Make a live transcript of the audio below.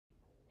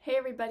Hey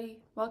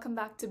everybody, welcome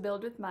back to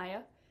Build with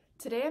Maya.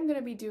 Today I'm going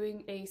to be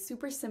doing a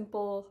super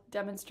simple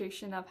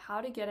demonstration of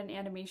how to get an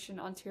animation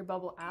onto your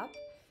Bubble app.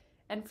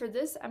 And for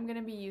this I'm going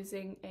to be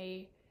using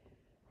a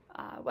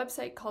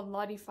website called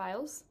Lottie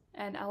Files,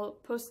 and I'll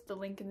post the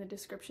link in the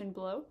description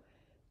below.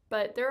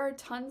 But there are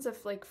tons of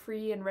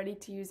free and ready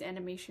to use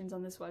animations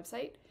on this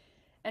website.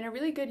 And a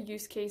really good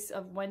use case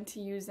of when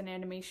to use an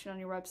animation on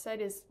your website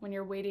is when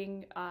you're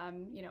waiting,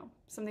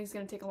 something's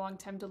going to take a long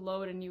time to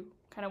load and you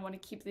kind of want to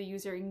keep the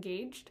user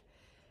engaged.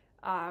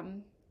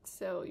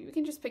 So you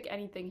can just pick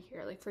anything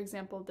here, like for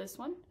example this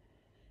one.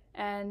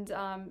 And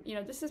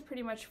this is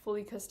pretty much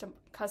fully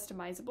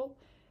customizable.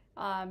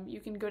 You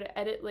can go to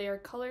edit layer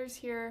colors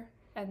here,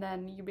 and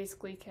then you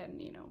basically can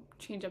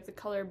change up the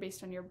color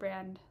based on your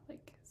brand,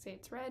 like say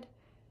it's red,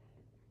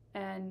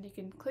 and you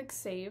can click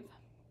save.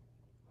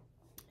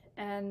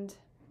 And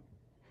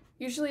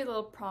usually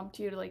they'll prompt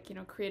you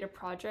to create a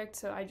project,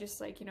 so I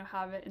just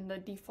have it in the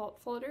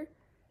default folder.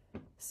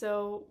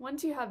 So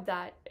once you have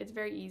that, it's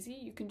very easy.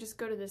 You can just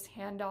go to this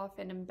handoff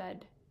and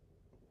embed,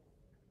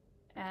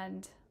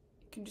 and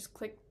you can just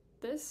click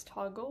this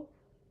toggle,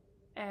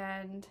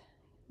 and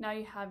now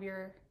you have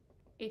your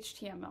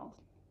HTML,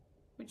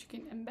 which you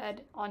can embed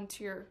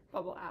onto your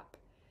Bubble app.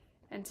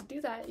 And to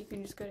do that, you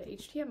can just go to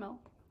HTML,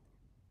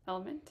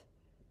 element,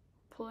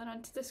 pull it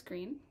onto the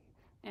screen,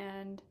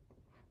 and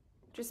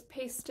just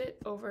paste it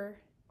over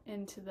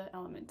into the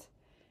element.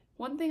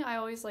 One thing I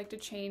always like to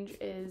change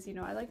is,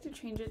 I like to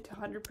change it to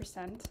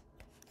 100%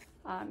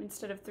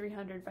 instead of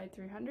 300 by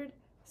 300,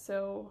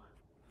 so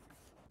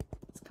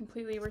it's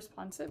completely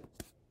responsive.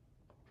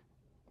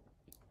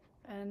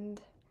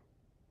 And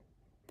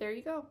there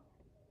you go.